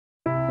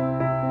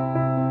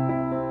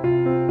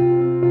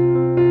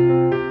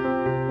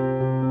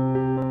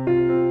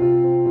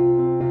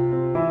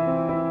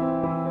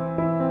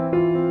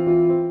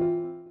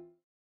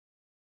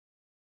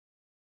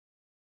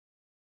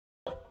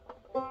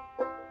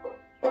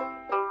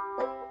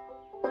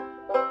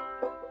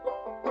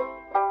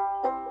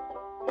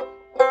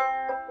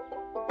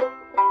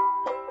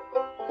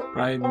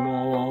bright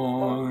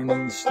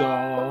morning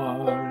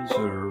stars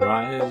are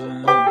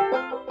rising.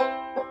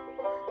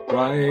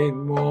 Bright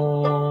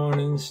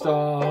morning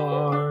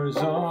stars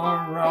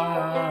are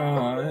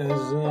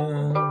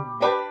rising.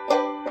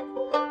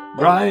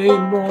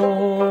 Bright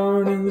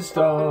morning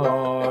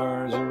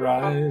stars are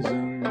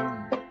rising.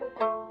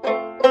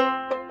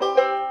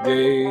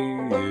 Day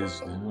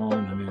is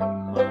dawning in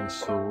my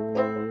soul.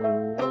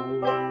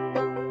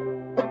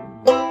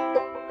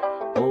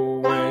 Oh,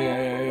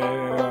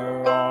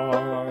 where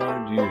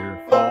are dear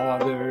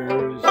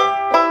fathers?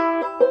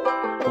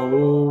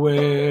 Oh,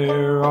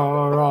 where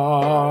are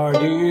our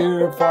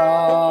dear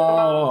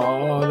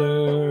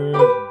fathers?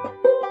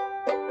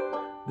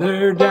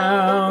 They're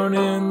down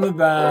in the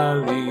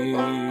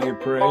valley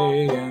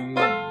praying.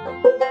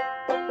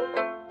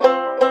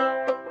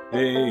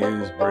 Day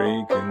is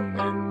breaking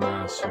in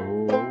my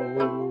soul.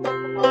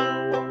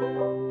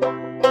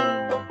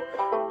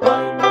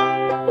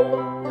 Bright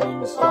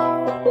morning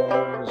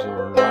stars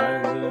are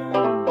rising.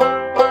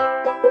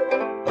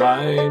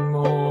 Bright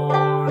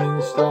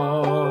morning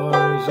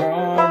stars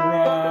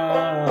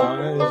are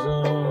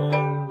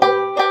rising.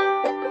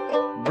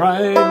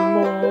 Bright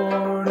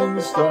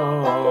morning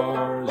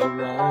stars are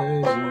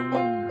rising.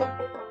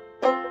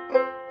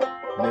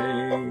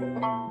 Day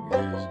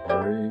is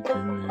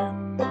breaking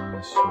in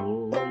my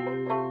soul.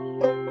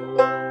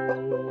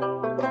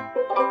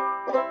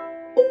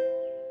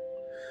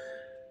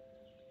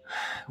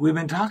 We've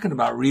been talking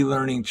about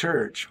relearning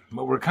church,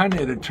 but we're kind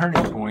of at a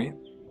turning point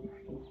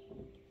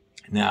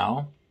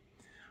now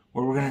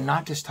where we're going to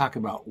not just talk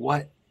about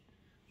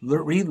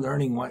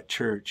relearning what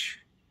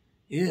church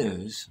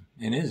is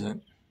and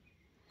isn't,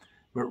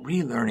 but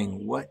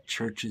relearning what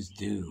churches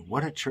do,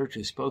 what a church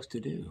is supposed to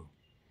do.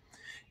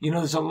 You know,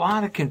 there's a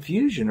lot of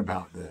confusion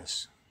about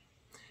this.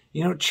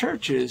 You know,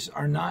 churches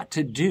are not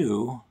to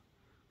do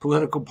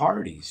political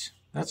parties.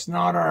 That's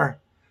not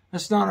our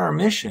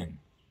mission.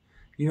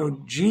 You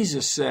know,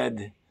 Jesus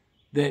said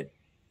that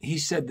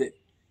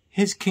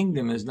his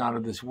kingdom is not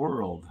of this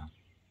world.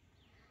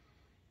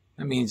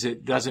 That means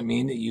it doesn't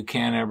mean that you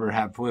can't ever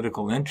have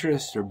political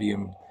interest or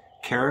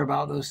care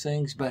about those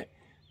things, but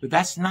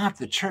that's not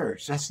the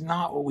church. That's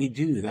not what we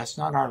do. That's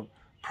not our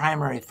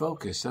primary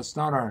focus. That's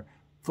not our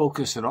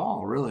focus at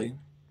all, really.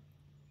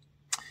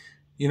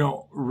 You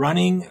know,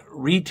 running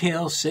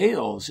retail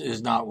sales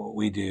is not what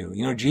we do.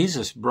 You know,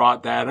 Jesus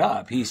brought that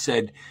up. He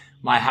said,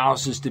 my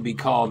house is to be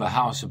called a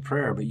house of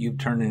prayer, but you've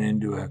turned it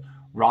into a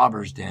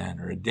robber's den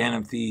or a den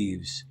of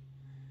thieves.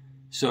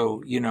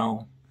 So, you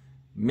know,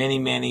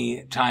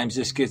 many times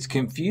this gets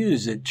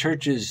confused that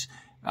churches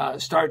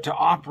start to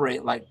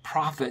operate like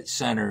profit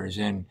centers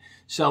and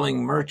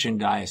selling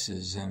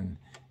merchandises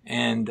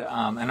and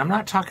I'm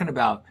not talking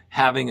about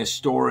having a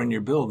store in your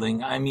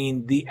building. I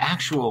mean, the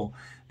actual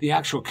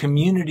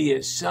community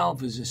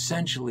itself is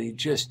essentially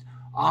just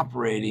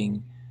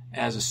operating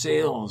as a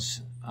sales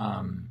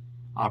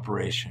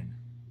operation.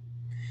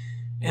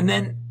 And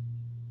then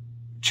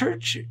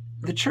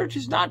the church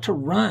is not to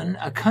run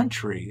a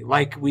country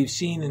like we've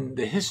seen in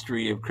the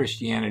history of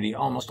Christianity.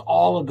 Almost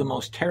all of the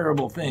most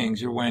terrible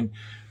things are when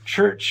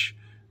church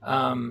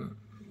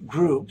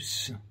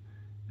groups,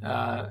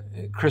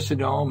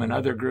 Christendom and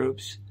other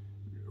groups,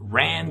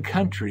 ran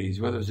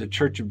countries, whether it was the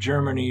Church of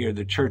Germany or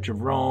the Church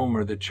of Rome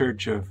or the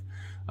Church of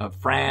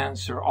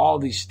France or all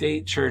these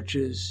state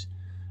churches.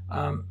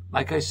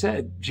 Like I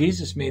said,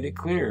 Jesus made it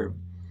clear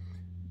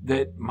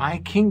that my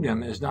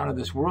kingdom is not of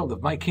this world.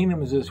 If my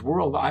kingdom is this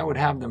world, I would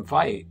have them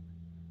fight,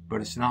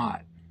 but it's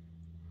not.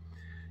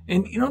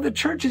 And, you know, the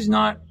church is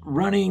not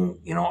running,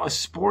 you know, a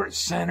sports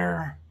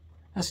center.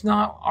 That's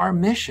not our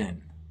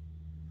mission.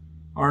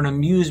 Or an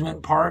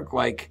amusement park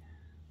like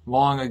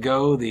long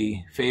ago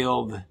the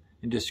failed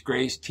and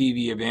disgraced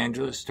TV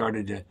evangelist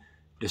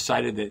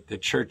decided that the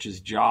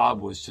church's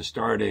job was to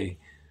start a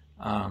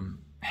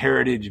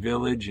heritage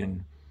village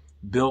and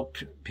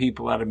bilk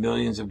people out of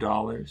millions of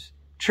dollars.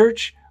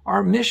 Church,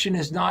 our mission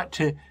is not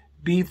to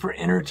be for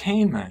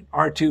entertainment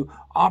or to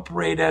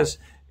operate as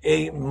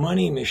a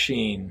money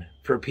machine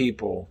for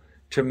people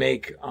to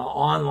make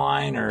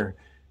online or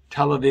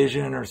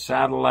television or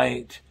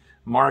satellite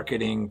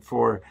marketing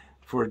for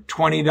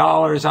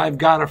 $20, I've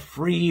got a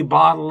free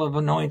bottle of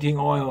anointing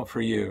oil for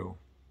you.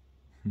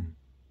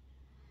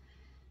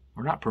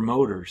 We're not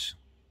promoters.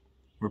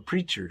 We're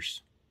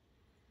preachers.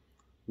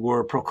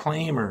 We're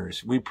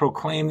proclaimers. We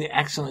proclaim the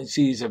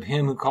excellencies of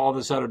him who called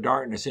us out of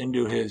darkness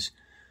into his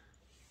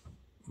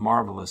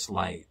marvelous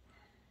light.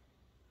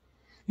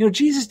 You know,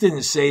 Jesus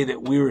didn't say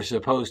that we were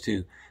supposed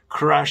to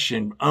crush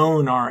and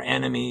own our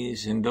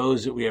enemies and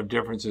those that we have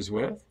differences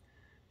with.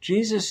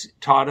 Jesus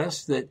taught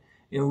us that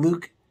in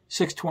Luke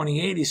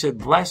 6:28, he said,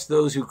 bless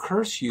those who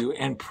curse you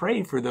and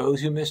pray for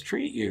those who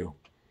mistreat you.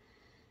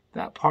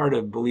 That part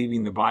of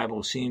believing the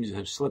Bible seems to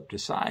have slipped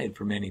aside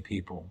for many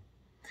people.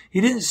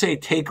 He didn't say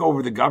take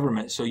over the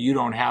government so you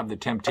don't have the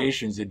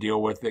temptations to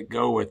deal with that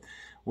go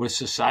with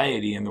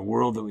society and the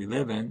world that we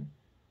live in.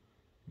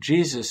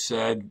 Jesus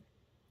said,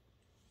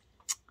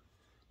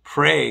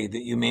 pray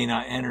that you may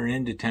not enter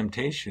into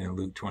temptation in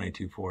Luke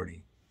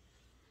 22:40.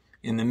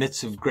 in the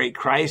midst of great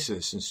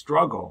crisis and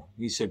struggle.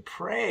 He said,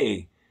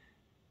 pray,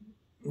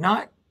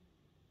 not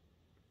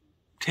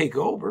take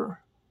over.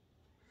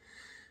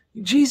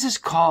 Jesus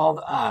called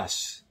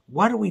us.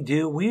 What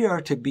do? We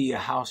are to be a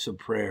house of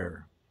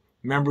prayer.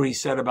 Remember, he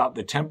said about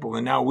the temple,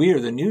 and now we are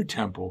the new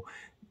temple.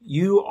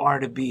 You are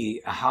to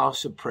be a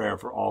house of prayer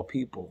for all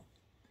people.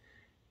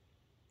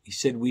 He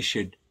said we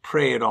should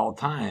pray at all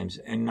times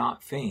and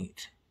not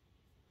faint.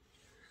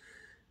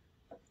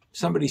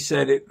 Somebody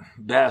said it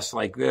best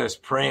like this: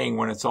 praying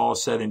when it's all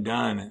said and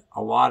done,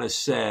 a lot is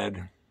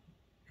said,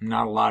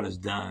 not a lot is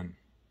done.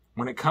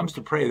 When it comes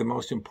to pray, the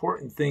most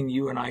important thing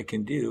you and I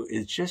can do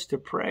is just to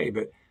pray,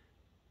 but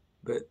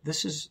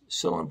this is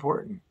so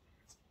important.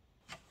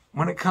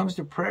 When it comes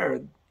to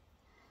prayer,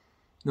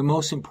 the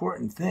most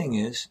important thing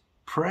is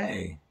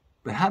pray.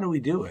 But how do we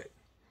do it?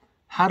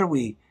 How do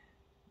we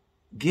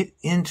get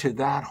into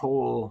that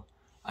whole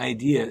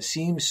idea? It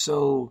seems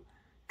so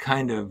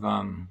kind of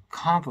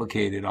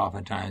complicated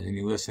oftentimes when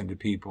you listen to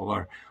people,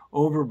 or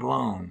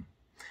overblown.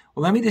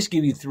 Well, let me just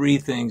give you 3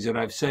 things that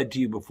I've said to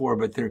you before,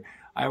 but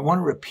I want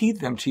to repeat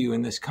them to you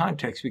in this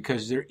context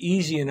because they're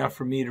easy enough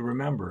for me to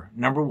remember.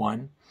 Number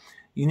 1,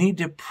 you need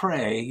to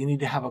pray. You need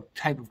to have a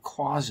type of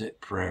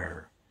closet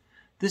prayer.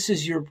 This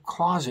is your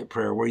closet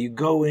prayer where you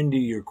go into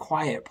your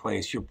quiet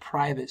place, your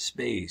private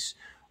space,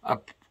 a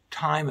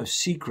time of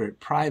secret,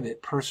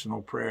 private,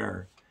 personal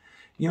prayer.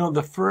 You know,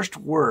 the first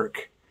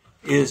work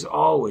is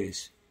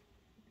always,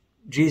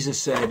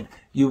 Jesus said,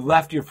 you've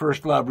left your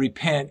first love,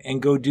 repent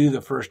and go do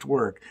the first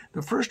work.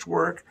 The first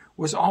work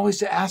was always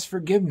to ask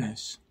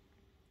forgiveness,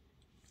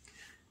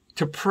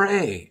 to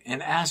pray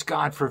and ask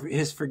God for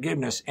his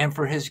forgiveness and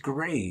for his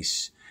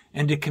grace,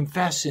 and to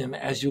confess him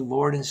as your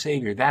Lord and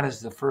Savior. That is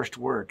the first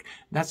work.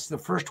 That's the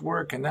first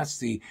work, and that's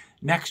the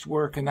next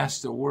work, and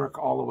that's the work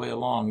all the way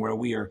along where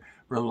we are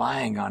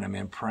relying on him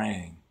and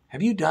praying.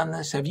 Have you done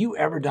this? Have you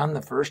ever done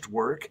the first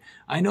work?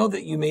 I know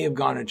that you may have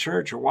gone to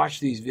church or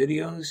watched these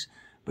videos,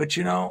 but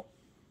you know,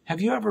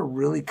 have you ever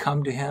really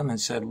come to him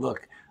and said,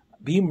 look,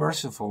 be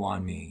merciful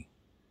on me,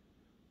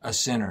 a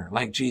sinner,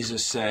 like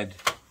Jesus said?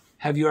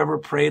 Have you ever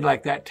prayed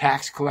like that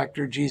tax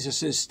collector?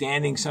 Jesus is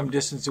standing some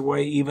distance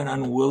away, even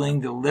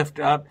unwilling to lift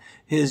up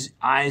his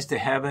eyes to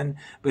heaven,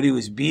 but he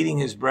was beating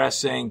his breast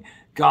saying,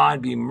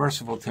 God, be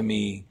merciful to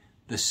me,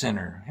 the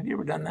sinner. Have you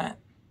ever done that?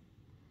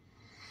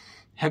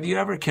 Have you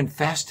ever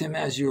confessed him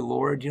as your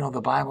Lord? You know, the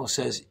Bible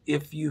says,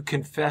 if you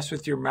confess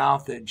with your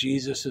mouth that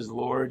Jesus is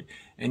Lord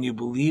and you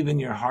believe in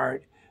your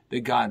heart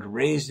that God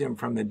raised him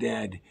from the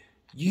dead,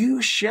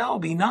 you shall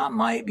be, not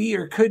might be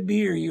or could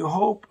be, or you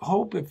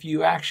hope if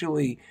you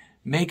actually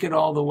make it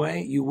all the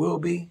way, you will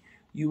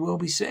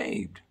be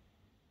saved.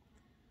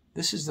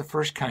 This is the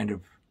first kind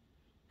of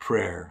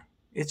prayer.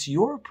 It's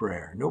your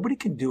prayer. Nobody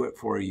can do it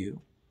for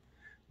you.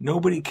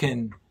 Nobody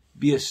can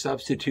be a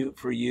substitute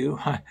for you.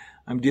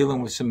 I'm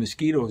dealing with some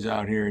mosquitoes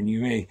out here, and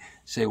you may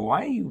say,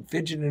 why are you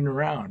fidgeting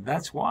around?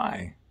 That's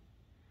why.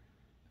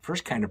 The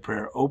first kind of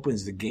prayer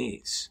opens the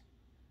gates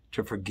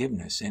to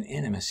forgiveness and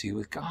intimacy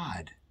with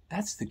God.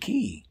 That's the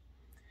key.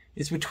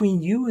 It's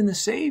between you and the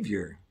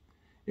Savior.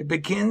 It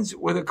begins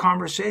with a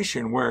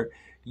conversation where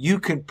you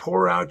can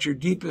pour out your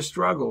deepest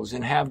struggles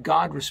and have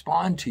God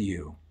respond to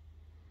you.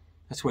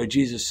 That's why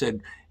Jesus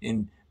said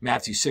in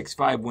Matthew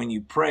 6:5, when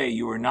you pray,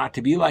 you are not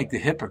to be like the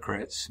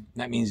hypocrites.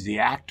 That means the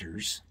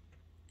actors.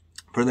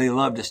 For they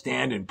love to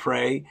stand and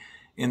pray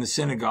in the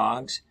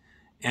synagogues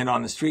and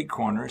on the street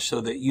corners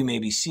so that you may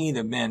be seen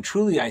of men.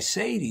 Truly, I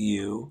say to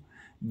you,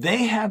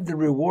 they have the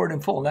reward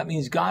in full. That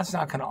means God's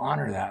not going to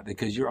honor that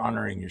because you're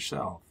honoring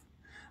yourself.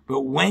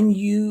 But when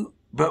you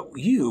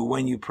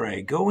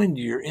pray, go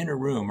into your inner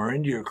room or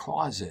into your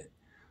closet,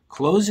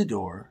 close the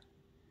door,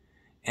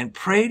 and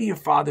pray to your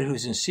Father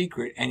who's in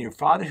secret, and your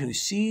Father who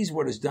sees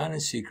what is done in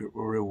secret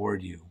will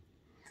reward you.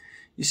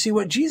 You see,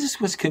 what Jesus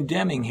was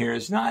condemning here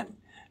is not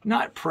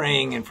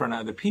praying in front of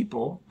other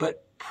people,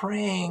 but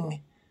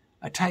praying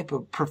a type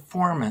of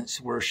performance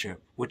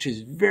worship, which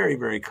is very,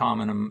 very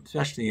common,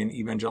 especially in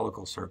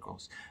evangelical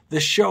circles.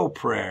 The show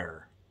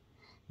prayer,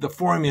 the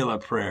formula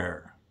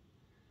prayer,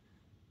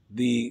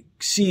 the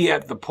see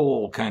at the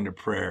pole kind of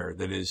prayer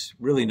that is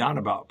really not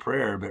about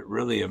prayer, but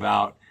really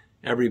about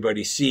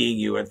everybody seeing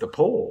you at the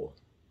pole.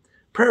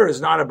 Prayer is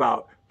not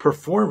about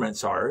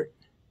performance art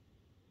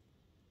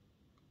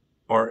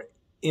or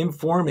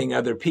informing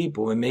other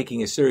people and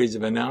making a series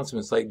of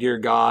announcements like, dear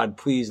God,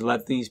 please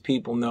let these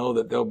people know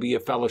that there'll be a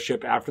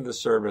fellowship after the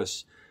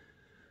service.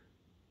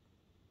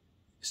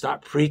 It's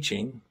not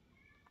preaching.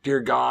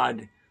 Dear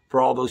God,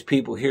 for all those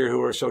people here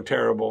who are so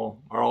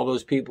terrible, or all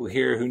those people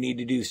here who need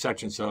to do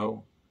such and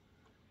so.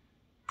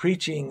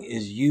 Preaching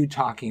is you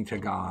talking to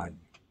God.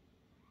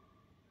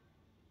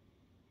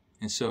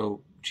 And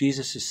so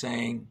Jesus is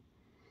saying,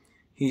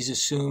 he's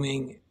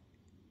assuming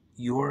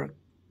your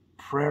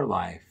prayer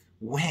life,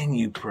 when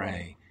you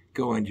pray,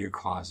 go into your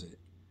closet.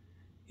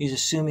 He's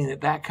assuming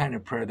that kind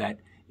of prayer, that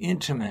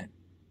intimate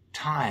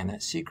time,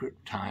 that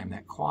secret time,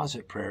 that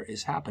closet prayer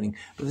is happening.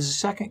 But there's a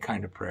second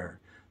kind of prayer.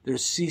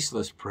 There's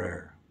ceaseless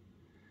prayer.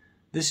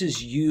 This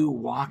is you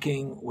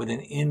walking with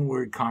an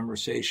inward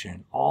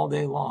conversation all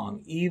day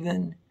long,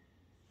 even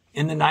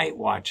in the night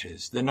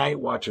watches. The night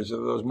watches are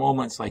those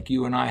moments like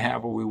you and I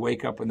have where we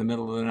wake up in the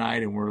middle of the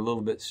night and we're a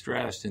little bit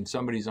stressed and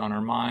somebody's on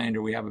our mind,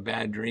 or we have a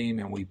bad dream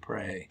and we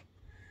pray.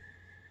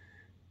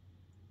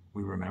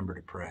 We remember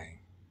to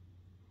pray.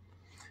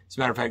 As a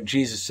matter of fact,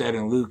 Jesus said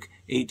in Luke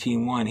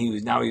 18:1,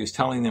 he was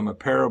telling them a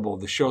parable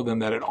to show them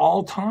that at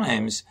all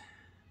times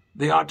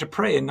they ought to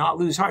pray and not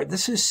lose heart.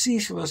 This is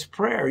ceaseless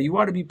prayer. You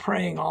ought to be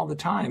praying all the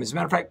time. As a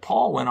matter of fact,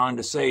 Paul went on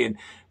to say in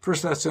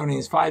 1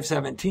 Thessalonians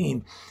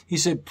 5:17, he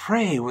said,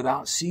 pray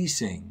without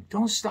ceasing.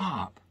 Don't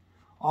stop.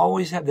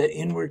 Always have that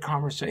inward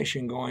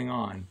conversation going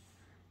on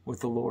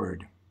with the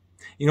Lord.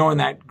 You know, in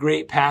that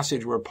great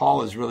passage where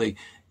Paul is really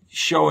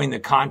showing the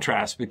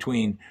contrast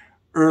between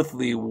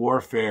earthly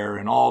warfare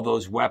and all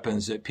those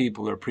weapons that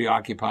people are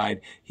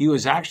preoccupied, he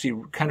was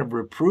actually kind of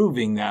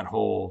reproving that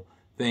whole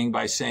thing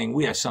by saying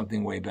we have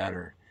something way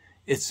better.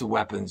 It's the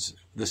weapons,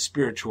 the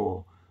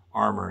spiritual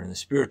armor and the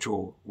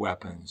spiritual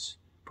weapons.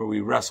 For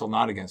we wrestle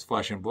not against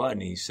flesh and blood.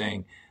 And he's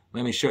saying,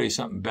 let me show you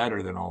something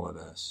better than all of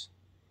this.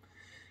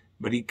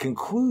 But he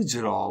concludes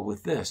it all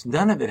with this.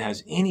 None of it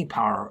has any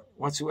power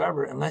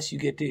whatsoever unless you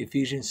get to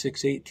Ephesians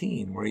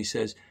 6:18, where he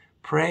says,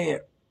 pray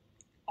at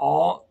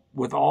all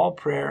with all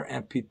prayer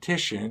and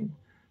petition,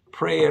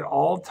 pray at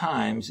all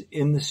times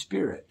in the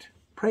Spirit.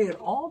 Pray at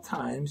all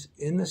times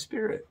in the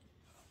Spirit.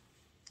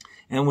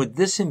 And with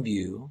this in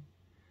view,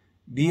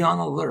 be on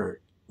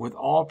alert with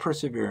all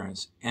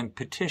perseverance and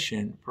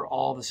petition for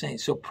all the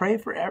saints. So pray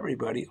for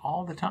everybody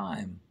all the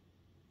time.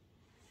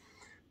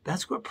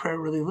 That's what prayer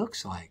really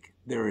looks like.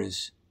 There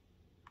is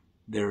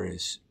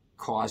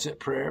closet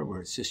prayer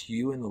where it's just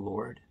you and the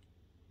Lord.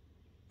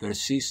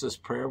 There's ceaseless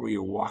prayer where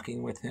you're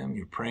walking with him,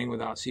 you're praying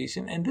without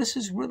ceasing. And this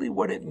is really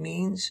what it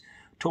means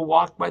to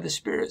walk by the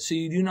Spirit. So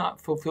you do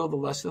not fulfill the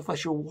lust of the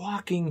flesh. You're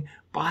walking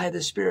by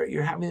the Spirit.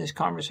 You're having this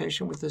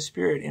conversation with the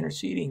Spirit,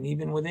 interceding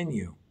even within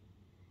you.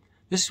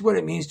 This is what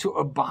it means to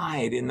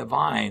abide in the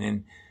vine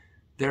and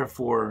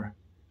therefore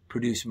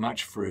produce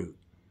much fruit,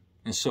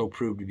 and so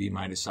prove to be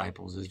my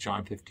disciples, as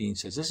John 15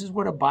 says. This is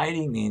what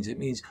abiding means. It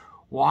means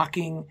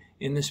walking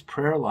in this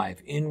prayer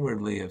life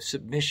inwardly of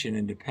submission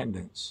and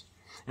dependence.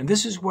 And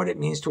this is what it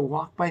means to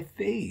walk by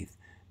faith,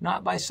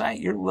 not by sight.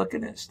 You're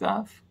looking at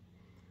stuff,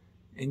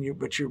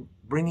 but you're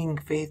bringing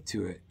faith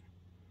to it.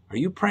 Are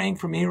you praying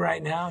for me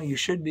right now? You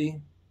should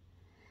be.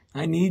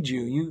 I need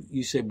you.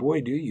 You say,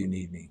 boy, do you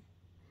need me.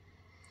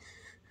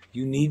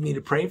 You need me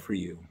to pray for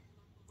you.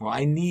 Well,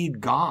 I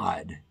need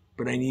God,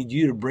 but I need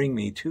you to bring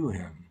me to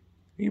him.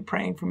 Are you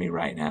praying for me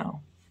right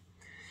now?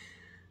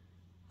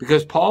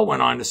 Because Paul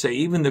went on to say,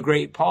 even the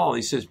great Paul,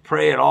 he says,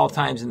 pray at all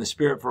times in the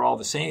Spirit for all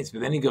the saints.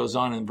 But then he goes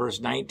on in verse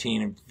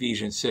 19 of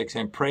Ephesians 6,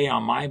 and pray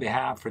on my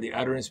behalf for the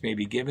utterance may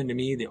be given to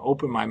me, to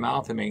open my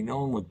mouth and make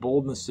known with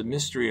boldness the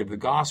mystery of the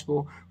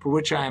gospel, for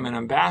which I am an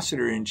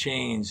ambassador in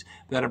chains,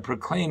 that in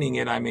proclaiming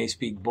it I may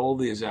speak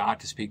boldly as I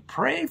ought to speak.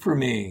 Pray for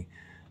me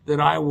that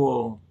I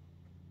will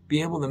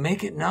be able to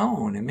make it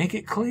known and make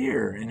it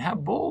clear and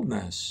have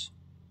boldness.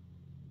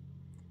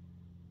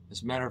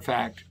 As a matter of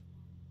fact,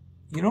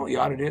 you know what you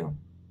ought to do?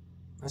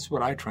 That's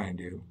what I try and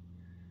do.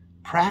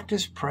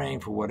 Practice praying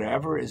for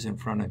whatever is in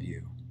front of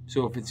you.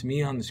 So if it's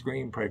me on the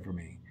screen, pray for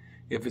me.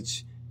 If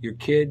it's your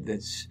kid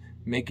that's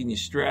making you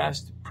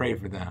stressed, pray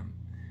for them.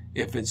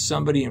 If it's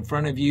somebody in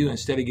front of you,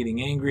 instead of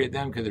getting angry at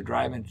them because they're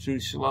driving too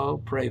slow,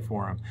 pray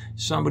for them.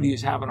 Somebody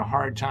who's having a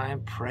hard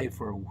time, pray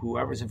for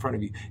whoever's in front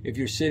of you. If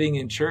you're sitting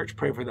in church,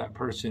 pray for that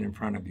person in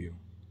front of you.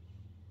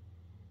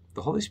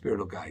 The Holy Spirit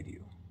will guide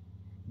you.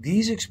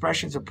 These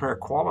expressions of prayer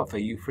qualify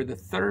you for the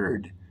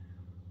third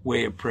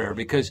way of prayer,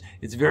 because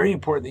it's very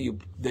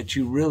important that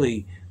you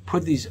really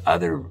put these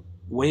other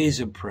ways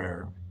of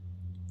prayer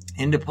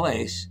into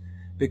place,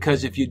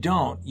 because if you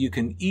don't, you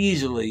can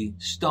easily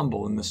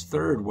stumble in this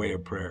third way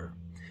of prayer.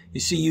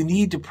 You see, you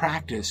need to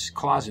practice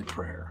closet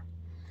prayer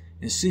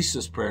and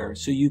ceaseless prayer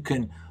so you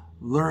can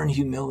learn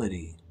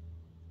humility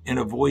and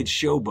avoid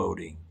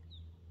showboating.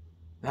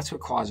 That's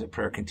what closet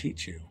prayer can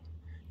teach you.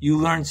 You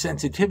learn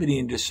sensitivity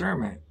and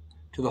discernment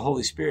to the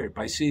Holy Spirit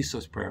by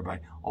ceaseless prayer,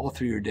 by all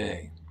through your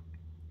day.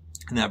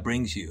 And that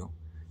brings you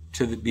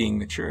to being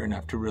mature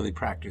enough to really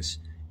practice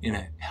in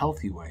a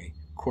healthy way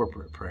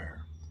corporate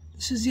prayer.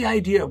 This is the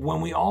idea of when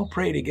we all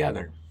pray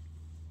together.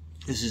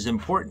 This is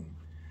important.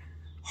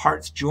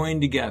 Hearts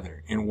joined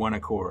together in one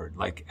accord.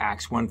 Like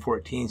Acts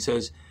 1:14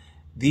 says,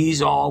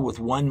 these all with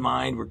one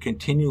mind were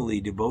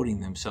continually devoting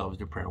themselves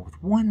to prayer.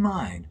 With one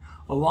mind,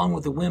 along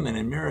with the women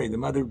and Mary, the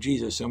mother of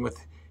Jesus, and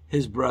with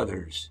his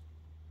brothers.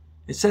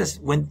 It says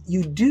when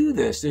you do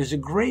this, there's a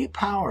great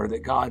power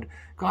that God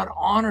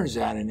honors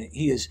that, and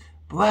he is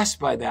blessed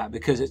by that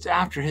because it's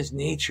after his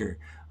nature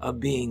of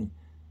being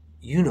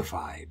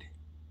unified.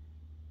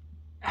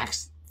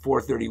 Acts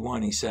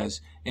 4:31, he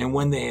says, and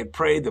when they had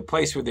prayed, the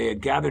place where they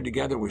had gathered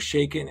together was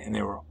shaken, and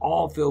they were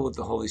all filled with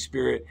the Holy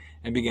Spirit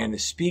and began to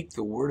speak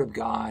the word of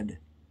God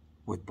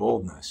with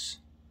boldness.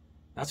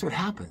 That's what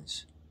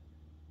happens.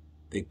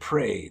 They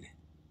prayed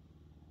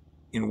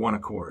in one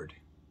accord.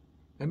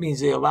 That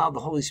means they allowed the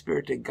Holy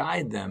Spirit to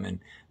guide them,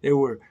 and they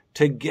were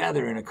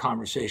together in a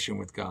conversation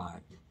with God.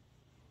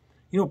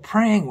 You know,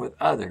 praying with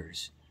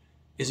others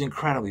is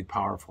incredibly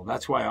powerful.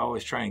 That's why I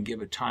always try and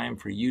give a time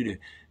for you to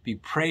be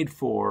prayed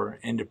for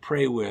and to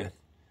pray with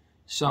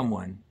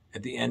someone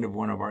at the end of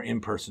one of our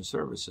in-person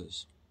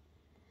services.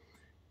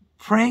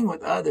 Praying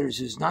with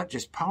others is not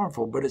just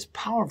powerful, but it's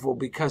powerful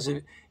because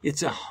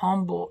it's a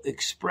humble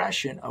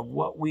expression of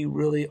what we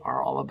really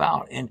are all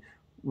about and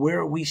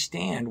where we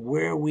stand,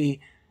 where we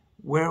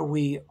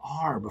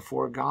are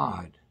before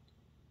God.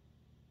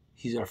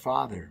 He's our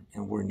Father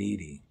and we're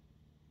needy.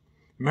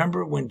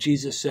 Remember when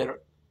Jesus said,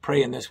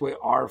 pray in this way,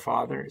 our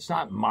Father? It's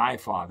not my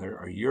Father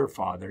or your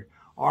Father,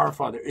 our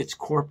Father. It's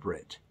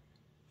corporate.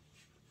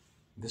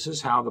 This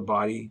is how the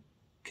body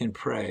can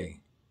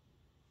pray.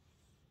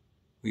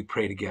 We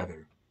pray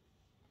together.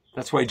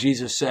 That's why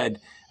Jesus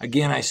said,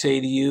 again I say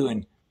to you,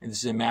 and this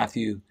is in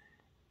Matthew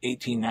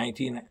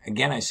 18:19,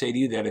 again I say to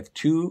you that if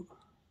two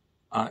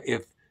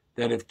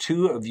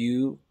of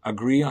you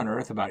agree on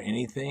earth about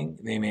anything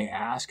they may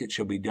ask, it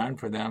shall be done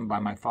for them by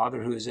my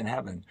Father who is in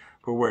heaven.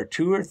 For where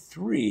 2 or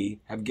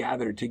 3 have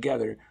gathered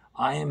together,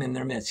 I am in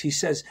their midst. He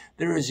says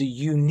there is a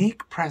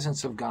unique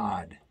presence of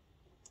God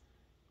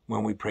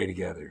when we pray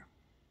together.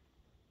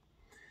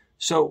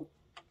 So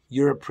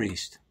you're a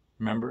priest,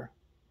 remember?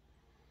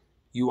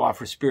 You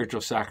offer spiritual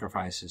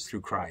sacrifices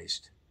through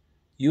Christ.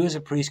 You as a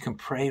priest can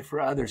pray for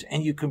others,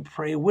 and you can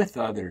pray with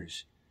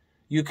others.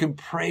 You can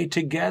pray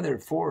together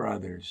for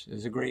others.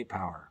 There's a great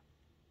power.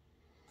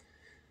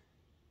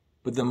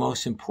 But the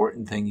most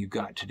important thing you've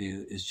got to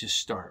do is just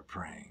start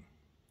praying.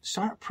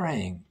 Start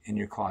praying in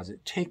your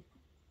closet. Take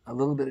a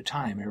little bit of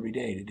time every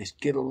day to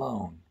just get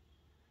alone,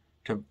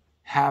 to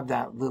have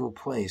that little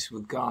place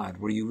with God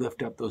where you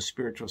lift up those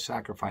spiritual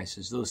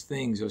sacrifices, those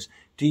things, those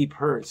deep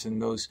hurts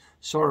and those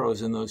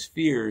sorrows and those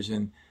fears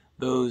and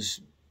those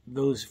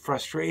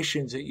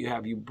frustrations that you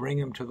have. You bring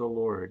them to the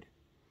Lord.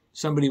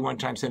 Somebody one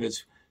time said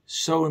it's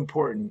so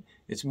important.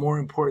 It's more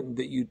important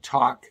that you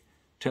talk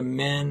to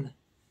men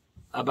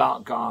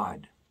about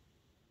God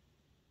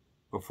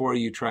before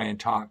you try and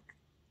talk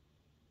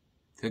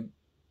to.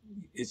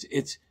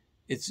 It's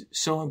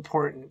so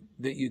important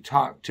that you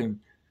talk to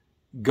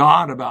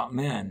God about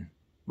men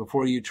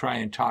before you try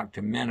and talk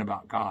to men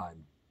about God.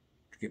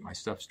 To get my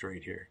stuff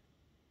straight here.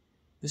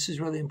 This is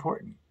really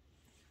important.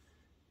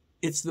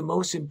 It's the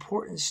most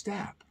important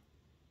step,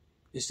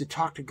 is to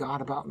talk to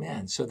God about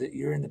men so that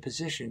you're in the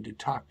position to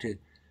talk to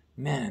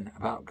men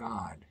about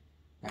God.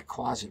 That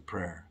closet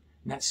prayer,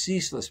 and that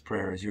ceaseless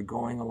prayer as you're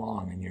going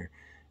along and you're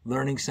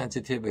learning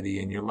sensitivity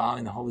and you're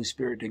allowing the Holy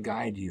Spirit to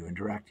guide you and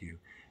direct you.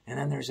 And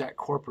then there's that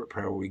corporate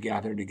prayer where we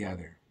gather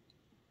together.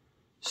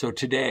 So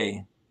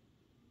today,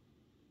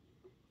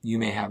 you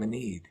may have a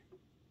need.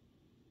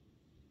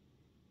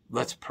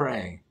 Let's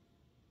pray.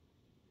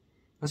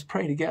 Let's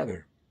pray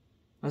together.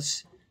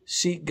 Let's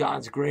seek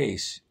God's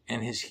grace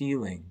and his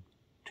healing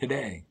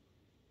today.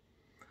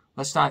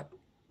 Let's not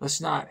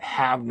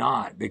have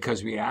not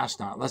because we ask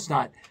not. Let's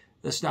not,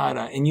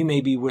 and you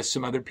may be with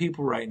some other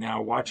people right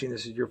now watching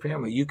this as your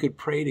family. You could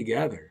pray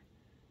together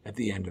at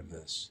the end of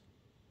this.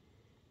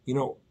 You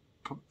know,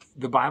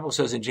 the Bible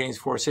says in James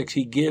 4:6,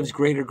 he gives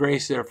greater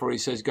grace, therefore he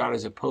says God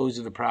is opposed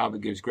to the proud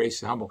but gives grace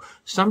to the humble.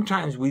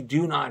 Sometimes we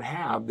do not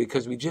have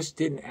because we just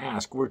didn't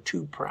ask. We're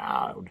too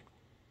proud.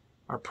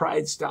 Our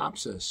pride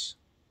stops us.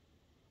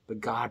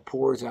 But God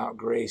pours out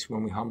grace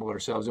when we humble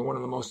ourselves. And one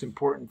of the most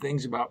important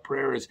things about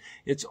prayer is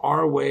it's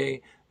our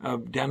way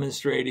of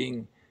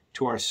demonstrating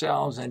to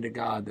ourselves and to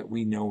God that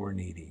we know we're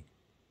needy.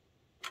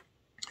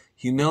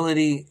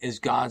 Humility is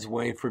God's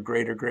way for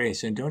greater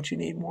grace. And don't you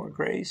need more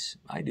grace?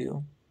 I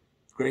do.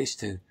 Grace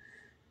to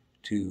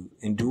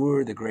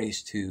endure, the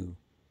grace to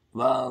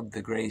love,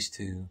 the grace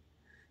to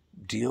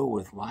deal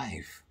with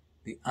life,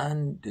 the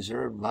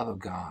undeserved love of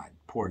God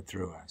poured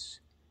through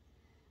us.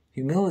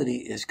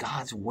 Humility is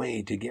God's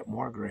way to get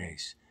more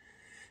grace.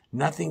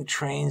 Nothing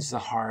trains the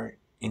heart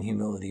in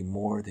humility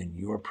more than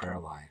your prayer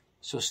life.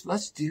 So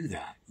let's do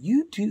that.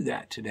 You do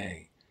that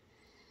today.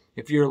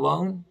 If you're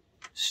alone,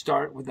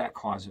 start with that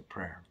closet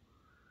prayer.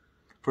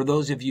 For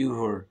those of you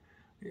who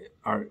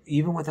are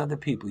even with other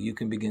people, you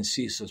can begin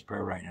ceaseless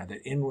prayer right now,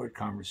 that inward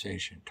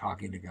conversation,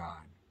 talking to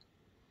God.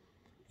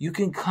 You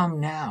can come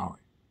now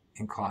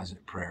in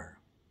closet prayer.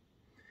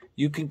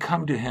 You can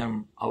come to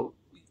him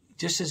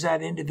just as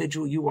that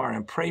individual you are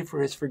and pray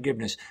for his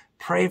forgiveness.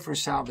 Pray for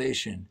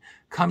salvation.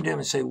 Come to him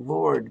and say,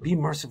 Lord, be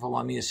merciful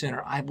on me, a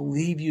sinner. I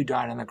believe you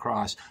died on the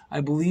cross.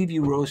 I believe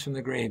you rose from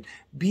the grave.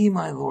 Be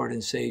my Lord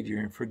and Savior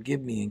and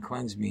forgive me and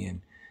cleanse me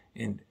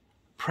and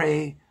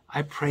pray.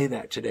 I pray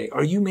that today.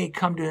 Or you may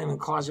come to him in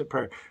closet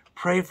prayer.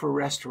 Pray for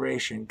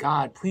restoration.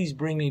 God, please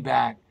bring me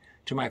back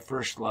to my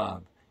first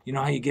love. You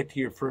know how you get to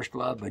your first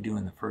love? By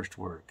doing the first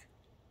work.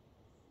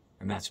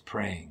 And that's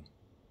praying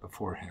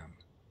before him.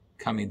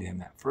 Coming to him,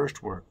 that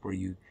first work where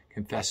you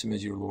confess him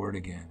as your Lord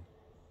again.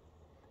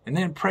 And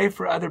then pray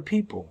for other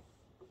people.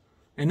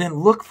 And then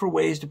look for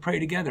ways to pray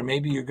together.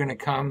 Maybe you're going to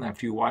come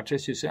after you watch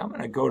this. You say, I'm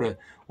going to go to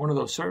one of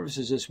those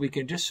services this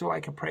weekend just so I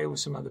can pray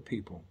with some other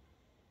people.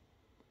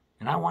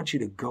 And I want you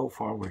to go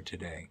forward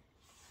today,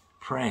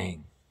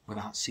 praying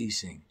without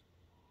ceasing,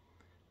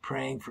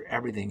 praying for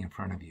everything in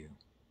front of you.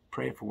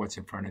 Pray for what's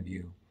in front of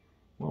you.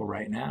 Well,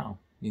 right now,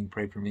 you can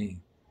pray for me.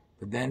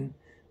 But then,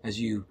 as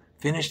you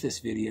finish this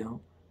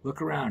video,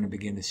 look around and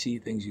begin to see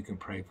things you can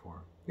pray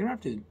for. You don't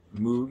have to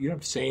move. You don't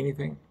have to say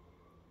anything.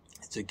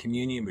 It's a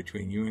communion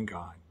between you and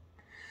God.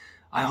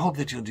 I hope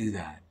that you'll do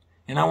that.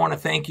 And I want to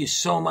thank you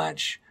so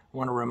much. I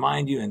want to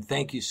remind you and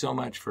thank you so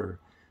much for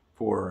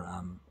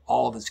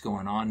all that's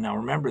going on. Now,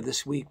 remember,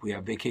 this week we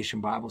have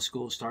Vacation Bible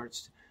School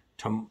starts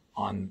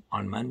on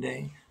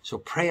Monday. So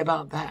pray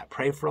about that.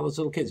 Pray for all those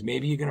little kids.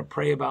 Maybe you're going to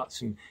pray about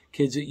some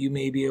kids that you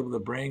may be able to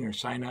bring or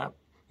sign up.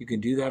 You can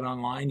do that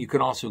online. You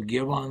can also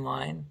give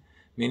online.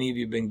 Many of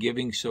you have been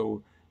giving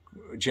so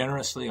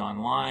generously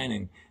online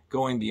and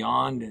going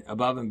beyond,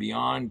 above and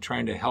beyond,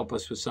 trying to help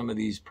us with some of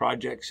these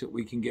projects that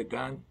we can get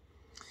done.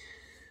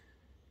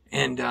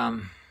 And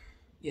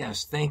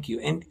yes, thank you.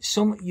 And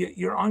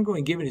your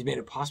ongoing giving has made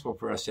it possible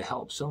for us to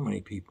help so many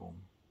people.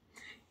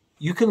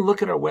 You can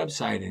look at our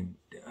website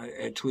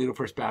at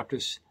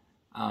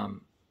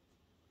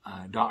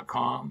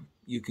ToledoFirstBaptist.com.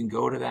 You can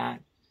go to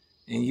that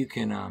and you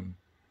can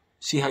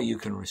see how you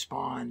can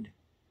respond.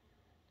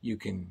 You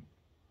can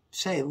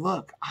say,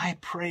 look, I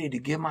pray to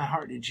give my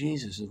heart to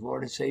Jesus as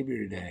Lord and Savior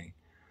today.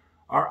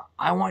 Or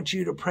I want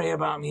you to pray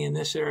about me in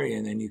this area,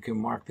 and then you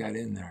can mark that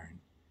in there and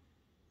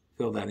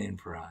fill that in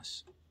for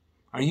us.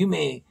 Or you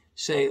may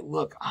say,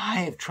 look,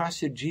 I have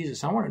trusted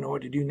Jesus. I want to know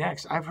what to do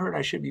next. I've heard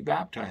I should be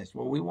baptized.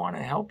 Well, we want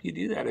to help you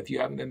do that. If you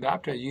haven't been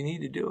baptized, you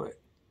need to do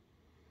it.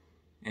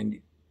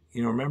 And,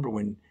 remember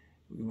when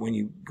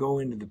you go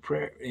into the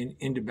prayer,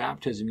 into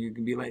baptism, you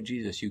can be like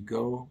Jesus. You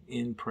go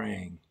in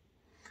praying.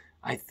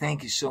 I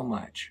thank you so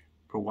much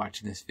for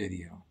watching this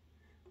video.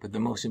 But the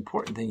most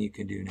important thing you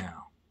can do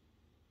now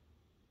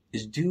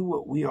is do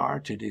what we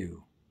are to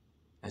do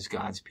as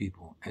God's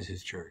people, as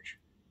His church,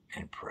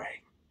 and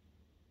pray.